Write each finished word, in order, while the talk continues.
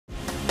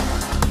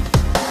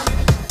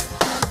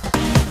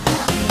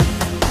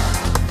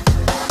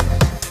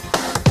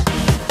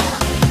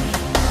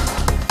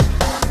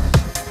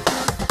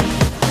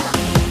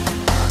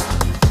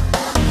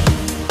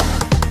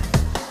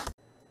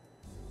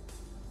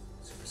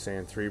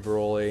Saiyan 3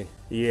 Broly.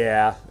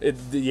 Yeah, the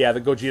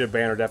Gogeta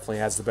banner definitely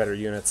has the better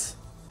units.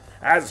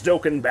 As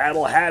Dokkan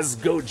Battle has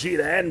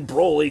Gogeta and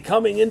Broly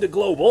coming into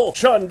Global,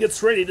 Chun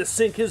gets ready to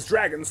sink his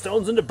Dragon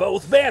Stones into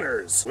both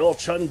banners. Will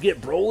Chun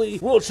get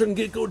Broly? Will Chun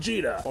get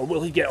Gogeta? Or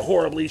will he get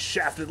horribly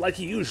shafted like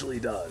he usually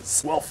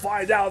does? We'll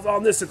find out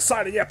on this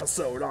exciting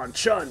episode on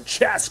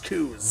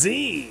ChunChasku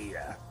Z!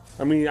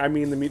 I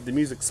mean the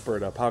music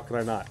spurred up, how could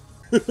I not?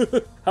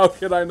 How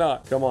could I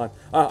not? Come on.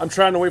 I'm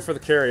trying to wait for the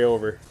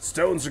carryover.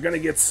 Stones are gonna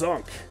get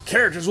sunk.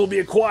 Characters will be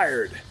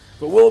acquired.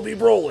 But will it be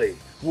Broly?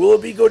 Will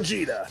it be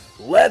Gogeta?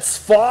 Let's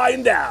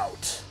find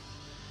out.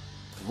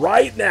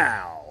 Right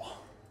now.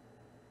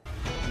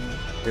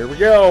 Here we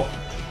go.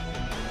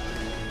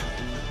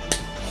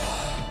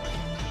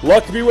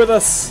 Luck to be with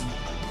us.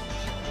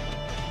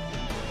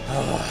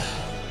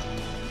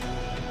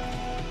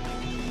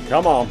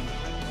 Come on.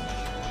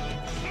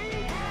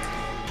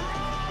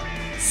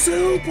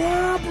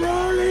 Super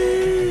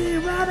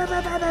Broly!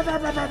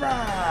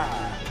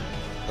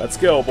 Let's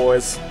go,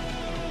 boys.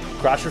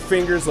 Cross your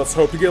fingers, let's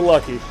hope you get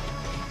lucky.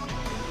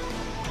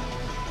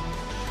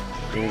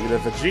 We're gonna get a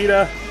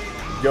Vegeta,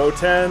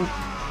 Goten,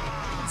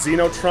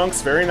 Xeno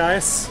Trunks, very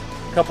nice.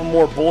 A couple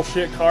more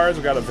bullshit cards.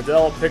 We got a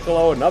Videl,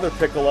 Piccolo, another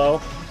Piccolo,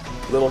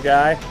 little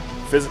guy.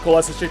 Physical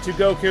SSJ2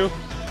 Goku.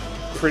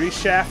 Pretty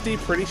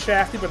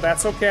shafty, but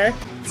that's okay.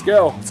 Let's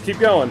go, let's keep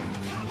going.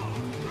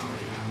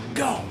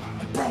 Go,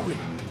 Broly!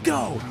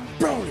 Go,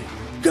 Broly!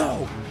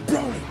 Go,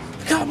 Broly!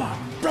 Come on,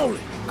 Broly!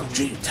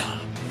 Gogeta!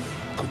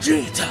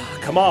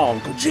 Gogeta! Come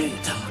on,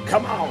 Gogeta!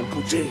 Come on,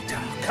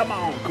 Gogeta! Come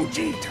on,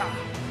 Gogeta!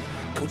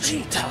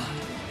 Gogeta!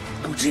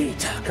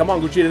 Gogeta! Come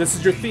on, Gogeta, this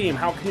is your theme.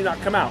 How can you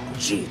not come out?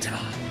 Gogeta!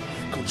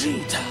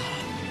 Gogeta!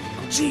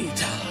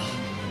 Gogeta!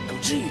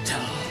 Gogeta!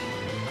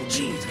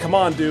 Gogeta! Come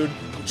on, dude!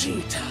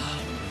 Gogeta!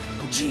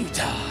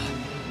 Gogeta!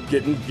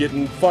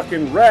 Getting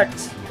fucking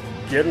wrecked!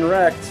 Getting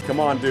wrecked! Come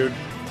on, dude!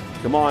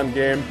 Come on,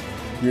 game!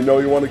 You know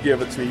you want to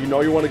give it to me. You know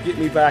you want to get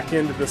me back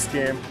into this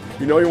game.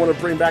 You know you want to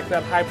bring back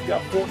that hype. We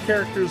got 4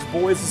 characters,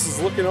 boys. This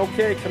is looking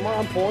okay. Come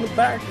on, pulling it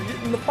back. We're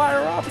getting the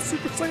fire off of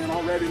Super Saiyan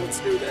already.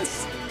 Let's do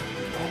this.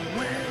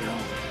 Awhile.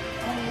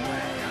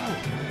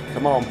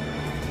 Come on.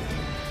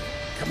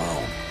 Come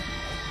on.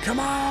 Come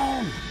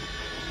on.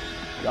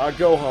 We got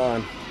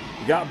Gohan.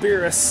 We got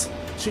Beerus.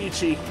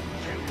 Chi-Chi.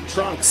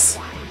 Trunks.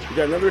 We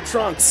got another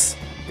Trunks.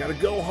 We got a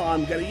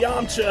Gohan. We got a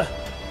Yamcha.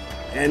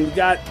 And we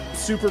got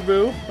Super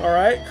Buu.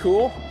 Alright,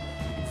 cool.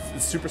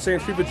 Super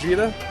Saiyan 3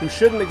 Vegeta, who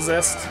shouldn't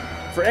exist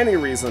for any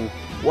reason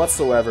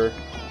whatsoever.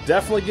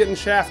 Definitely getting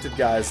shafted,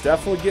 guys.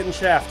 Definitely getting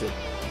shafted.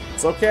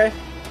 It's okay.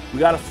 We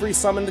got a free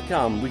summon to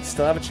come. We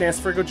still have a chance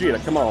for Gogeta.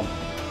 Come on.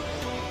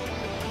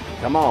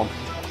 Come on.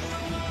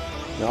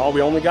 No, we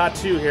only got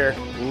 2 here.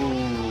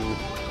 Ooh.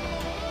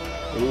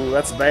 Ooh,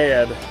 that's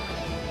bad.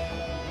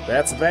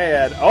 That's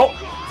bad. Oh!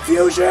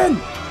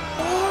 Fusion!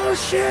 Oh,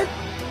 shit!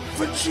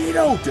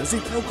 Vegito! Does he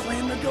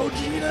proclaim the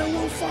Gogeta?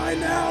 We'll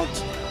find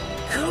out!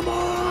 Come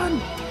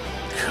on!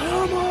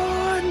 Come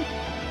on!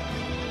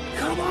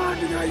 Come on!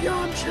 We got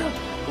Yamcha!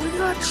 We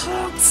got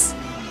Trunks!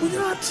 We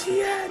got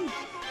Tien!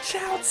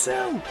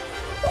 Chaozu!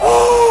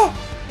 Oh!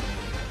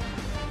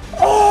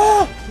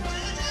 Oh!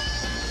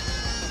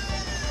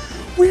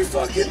 We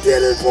fucking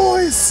did it,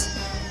 boys!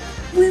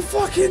 We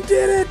fucking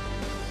did it!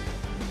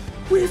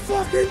 We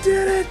fucking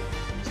did it!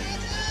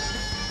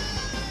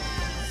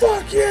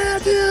 Fuck yeah,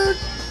 dude!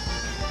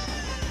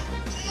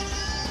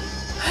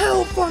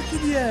 Hell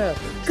fucking yeah!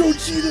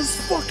 Gogeta's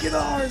fucking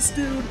ours,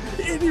 dude!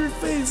 In your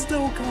face,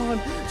 Dokkan!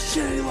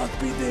 Shitty luck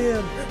be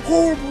damned!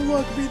 Horrible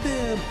luck be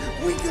damned!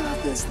 We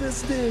got this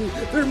day!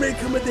 There may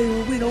come a day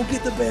where we don't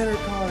get the banner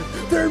card!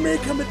 There may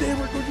come a day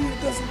where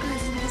Gogeta doesn't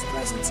grace into his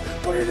presence!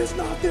 But it is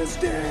not this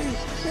day!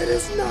 It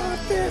is not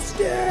this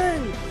day!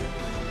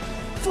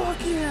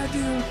 Fuck yeah,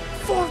 dude!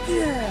 Fuck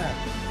yeah!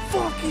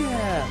 Fuck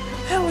yeah!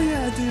 Hell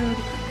yeah, dude!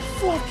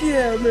 Fuck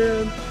yeah,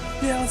 man!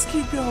 Yeah, let's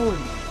keep going!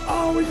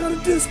 Oh, we got a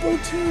Dispo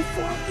too!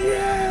 Fuck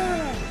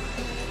yeah!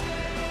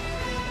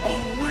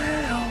 Oh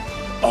well!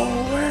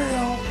 Oh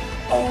well!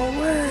 Oh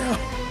well!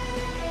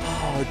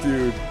 Oh,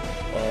 dude.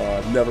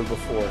 Never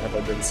before have I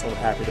been so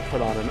happy to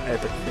put on an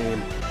epic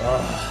game.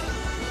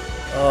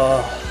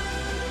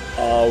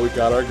 Oh, we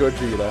got our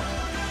Gogeta.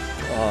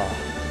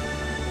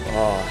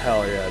 Oh,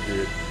 hell yeah,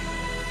 dude.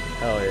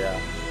 Hell yeah.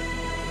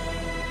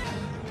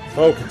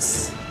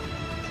 Focus.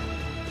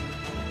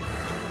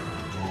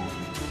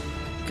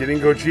 Getting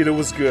Gogeta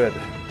was good.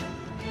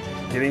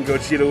 Getting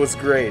Gogeta was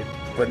great.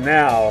 But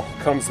now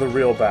comes the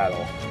real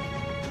battle.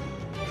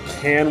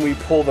 Can we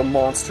pull the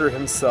monster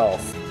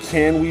himself?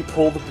 Can we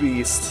pull the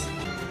beast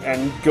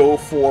and go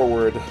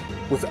forward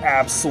with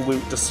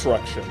absolute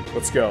destruction?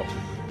 Let's go.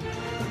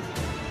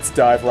 Let's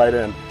dive right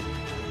in.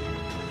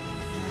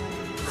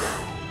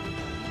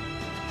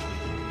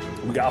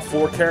 We got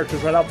 4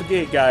 characters right out the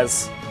gate,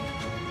 guys.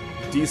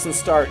 Decent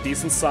start,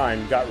 decent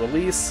sign. We got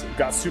Release, we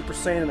got Super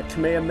Saiyan, and a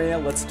Kamehameha.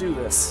 Let's do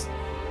this.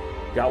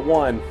 We got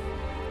 1.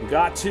 We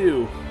got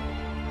 2.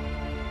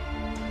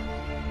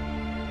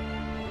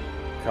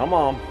 Come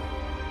on.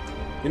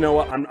 You know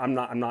what? I'm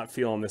not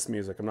feeling this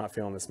music. I'm not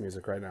feeling this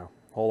music right now.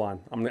 Hold on.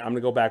 I'm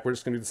gonna go back. We're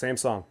just gonna do the same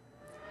song.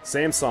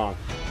 Same song.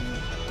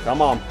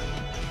 Come on.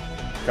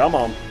 Come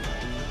on.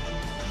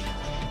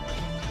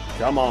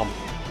 Come on.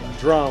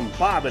 Drum,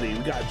 Bobbity.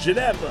 We got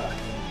Janemba.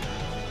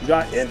 We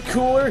got In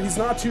Cooler. He's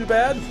not too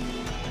bad.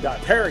 We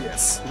got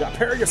Paragus. We got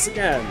Paragus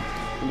again.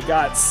 And we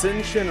got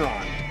Sin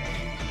Shinron.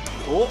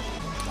 Cool.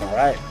 All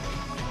right.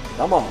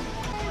 Come on.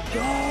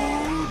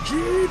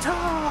 Gogeta!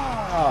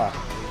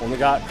 Only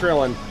got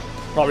Krillin.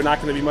 Probably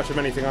not going to be much of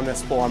anything on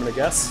this pull, I'm going to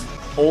guess.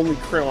 Only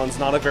Krillin's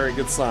not a very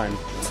good sign.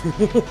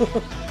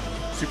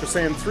 Super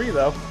Saiyan 3,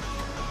 though.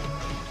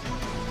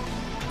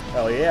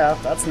 Hell yeah,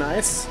 that's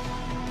nice.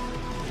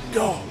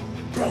 Go,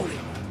 Broly,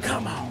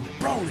 come on,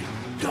 Broly,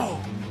 go,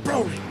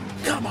 Broly,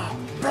 come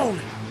on,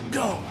 Broly,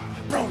 go,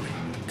 Broly,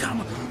 come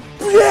on.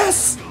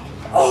 Yes!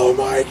 Oh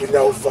my,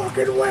 no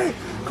fucking way!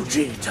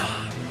 Gogeta,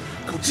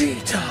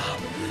 Gogeta,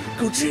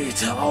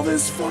 Gogeta, all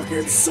this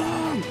fucking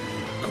song!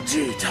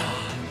 Gogeta,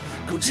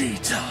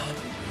 Gogeta,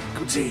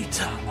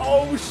 Gogeta,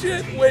 oh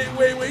shit, wait,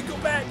 go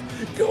back,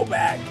 go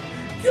back,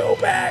 go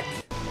back,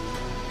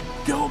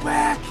 go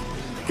back,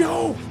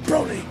 go,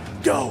 Broly,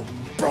 go,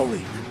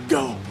 Broly,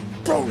 go,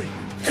 Broly,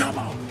 come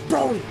on,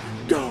 Broly,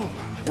 go,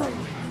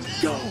 Broly,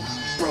 go,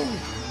 Broly,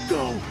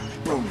 go,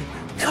 Broly,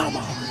 come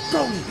on,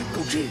 Broly,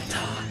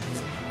 Gogeta,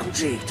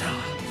 Gogeta,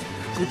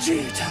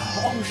 Gogeta,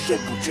 oh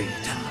shit,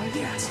 Gogeta,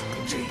 yes,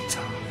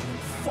 Gogeta,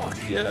 fuck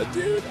yeah,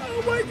 dude,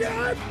 oh my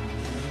god.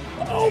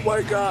 Oh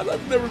my god,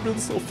 I've never been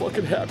so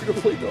fucking happy to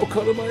play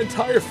Dokkan in my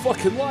entire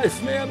fucking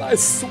life, man. I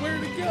swear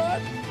to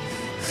god.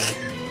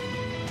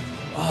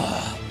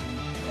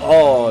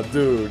 Oh,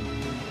 dude.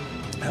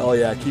 Hell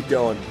yeah, keep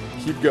going.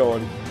 Keep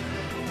going.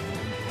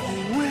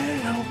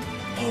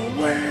 Oh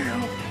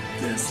well,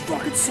 this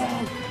fucking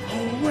song.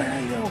 Oh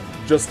well.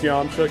 Just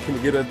Yamcha, can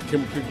we get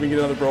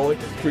another Broly?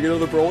 Can we get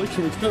another Broly?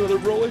 Can we get another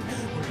Broly?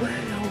 Oh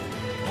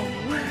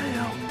well.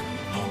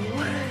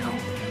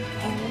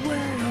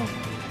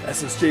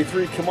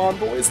 SSJ3, come on,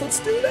 boys, let's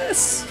do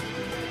this!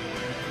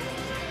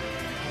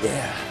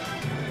 Yeah.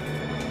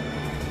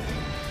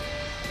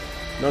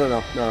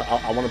 No,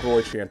 I want a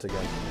Broly chant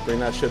again. Bring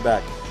that shit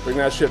back. Bring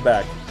that shit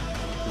back.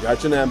 We got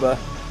Janemba.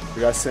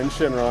 We got Sin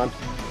Shinron.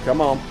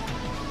 Come on.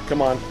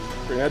 Come on.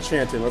 Bring that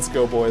chant in. Let's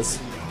go, boys.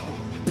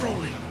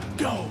 Broly,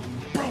 go!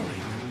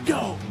 Broly,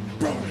 go!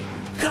 Broly,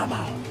 come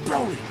on!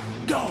 Broly,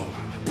 go!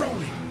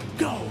 Broly,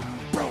 go!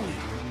 Broly,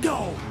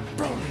 go!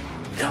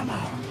 Broly, come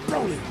on!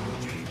 Broly!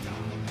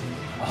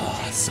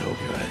 Oh, so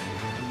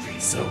good.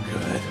 So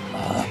good.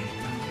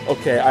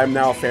 Okay, I'm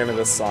now a fan of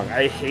this song.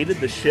 I hated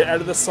the shit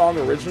out of this song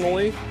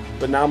originally,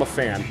 but now I'm a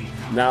fan.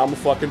 Now I'm a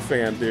fucking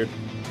fan, dude.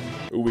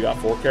 Ooh, we got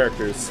 4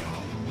 characters.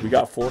 We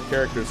got 4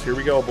 characters. Here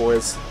we go,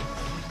 boys.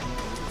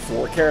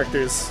 4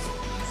 characters.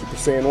 Super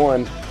Saiyan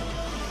 1.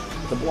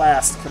 The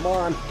blast. Come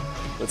on.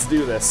 Let's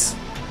do this.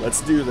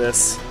 Let's do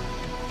this.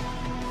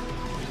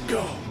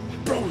 Go,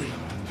 Broly.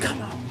 Come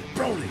on,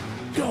 Broly.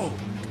 Go,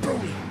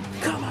 Broly.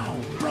 Come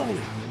on, Broly.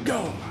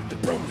 Go, to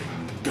Broly,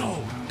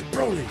 go, to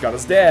Broly. Got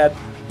his dad.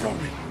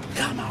 Broly,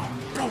 come on,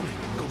 Broly.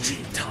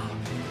 Gogeta,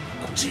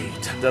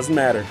 Gogeta. Doesn't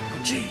matter.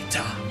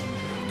 Gogeta,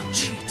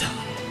 Gogeta,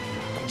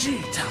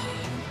 Gogeta,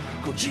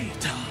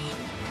 Gogeta,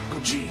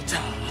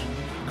 Gogeta,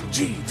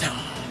 Gogeta.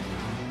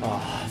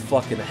 Ah,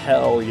 fucking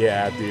hell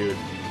yeah, dude.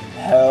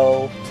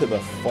 Hell to the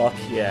fuck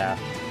yeah.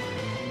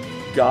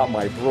 Got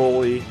my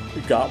Broly,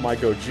 got my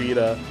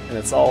Gogeta, and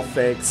it's all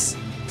thanks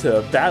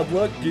to bad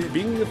luck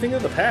being a thing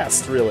of the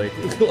past, really.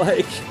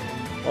 Like,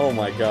 oh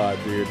my god,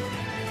 dude.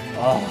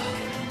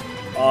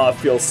 Oh, it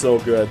feels so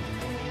good.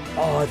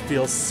 Oh, it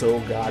feels so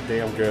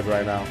goddamn good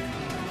right now.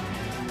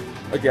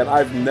 Again,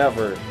 I've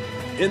never,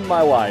 in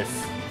my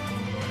life,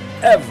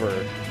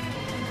 ever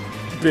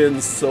been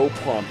so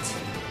pumped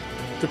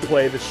to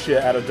play the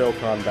shit out of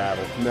Dokkan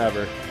Battle.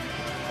 Never.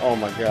 Oh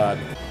my god.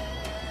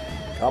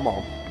 Come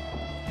on.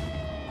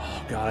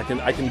 God,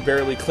 I can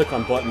barely click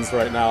on buttons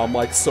right now. I'm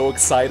like so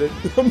excited.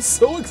 I'm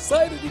so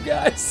excited, you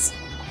guys.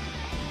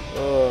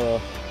 Oh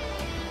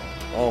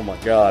my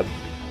god.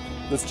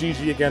 Let's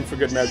GG again for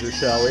good measure,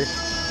 shall we?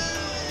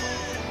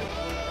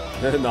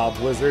 No,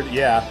 Blizzard,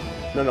 yeah.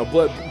 No,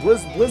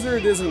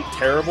 Blizzard isn't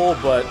terrible,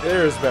 but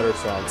there's better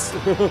songs.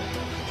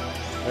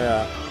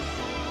 Yeah.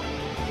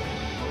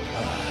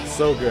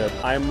 So good.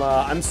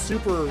 I'm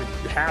super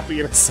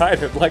happy and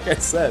excited, like I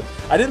said.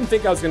 I didn't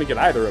think I was gonna get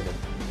either of them.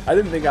 I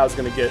didn't think I was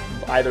gonna get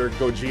either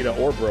Gogeta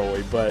or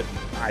Broly, but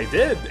I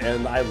did,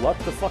 and I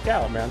lucked the fuck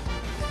out, man.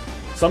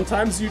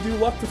 Sometimes you do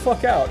luck the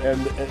fuck out,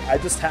 and I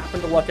just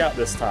happened to luck out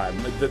this time.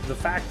 The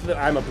fact that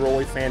I'm a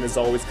Broly fan has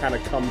always kind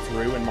of come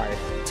through in my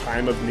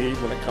time of need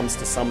when it comes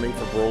to summoning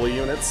for Broly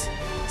units,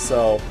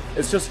 so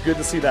it's just good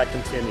to see that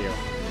continue.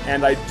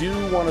 And I do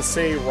want to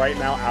say right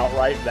now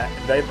outright that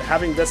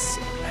having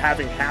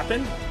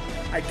happened,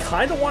 I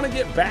kind of want to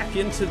get back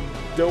into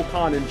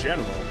Dokkan in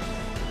general.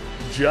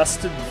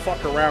 Just to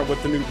fuck around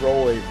with the new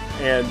Broly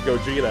and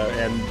Gogeta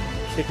and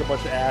kick a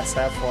bunch of ass,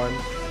 have fun,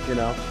 you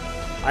know.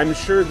 I'm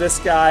sure this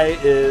guy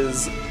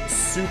is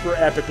super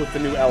epic with the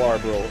new LR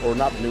Broly, or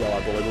not the new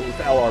LR Broly, but with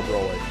the LR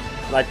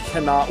Broly. And I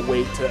cannot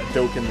wait to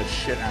Dokkan the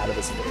shit out of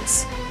his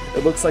face.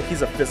 It looks like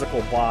he's a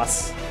physical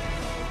boss,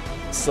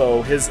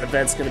 so his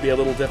event's going to be a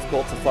little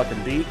difficult to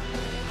fucking beat.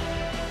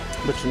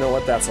 But you know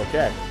what? That's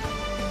okay.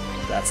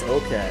 That's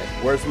okay.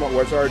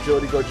 Where's our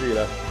agility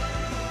Gogeta?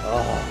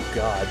 Oh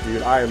god,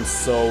 dude, I am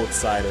so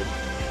excited.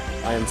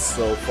 I am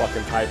so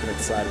fucking hyped and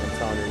excited. I'm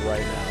telling you right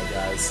now,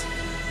 guys.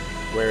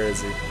 Where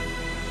is he?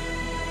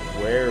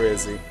 Where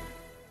is he?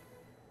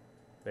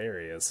 There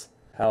he is.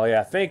 Hell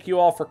yeah. Thank you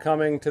all for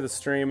coming to the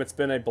stream. It's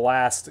been a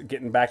blast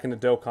getting back into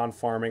Dokkan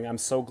farming. I'm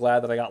so glad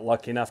that I got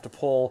lucky enough to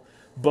pull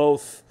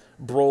both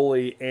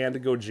Broly and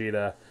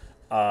Gogeta.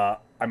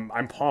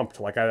 I'm pumped.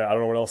 Like, I don't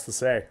know what else to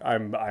say.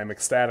 I'm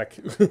ecstatic.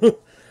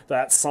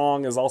 That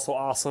song is also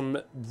awesome.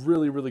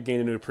 Really, really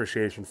gained a new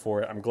appreciation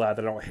for it. I'm glad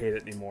that I don't hate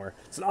it anymore.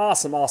 It's an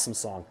awesome, awesome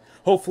song.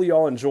 Hopefully you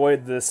all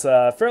enjoyed this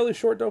fairly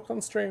short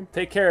Dokkan stream.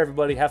 Take care,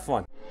 everybody. Have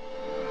fun.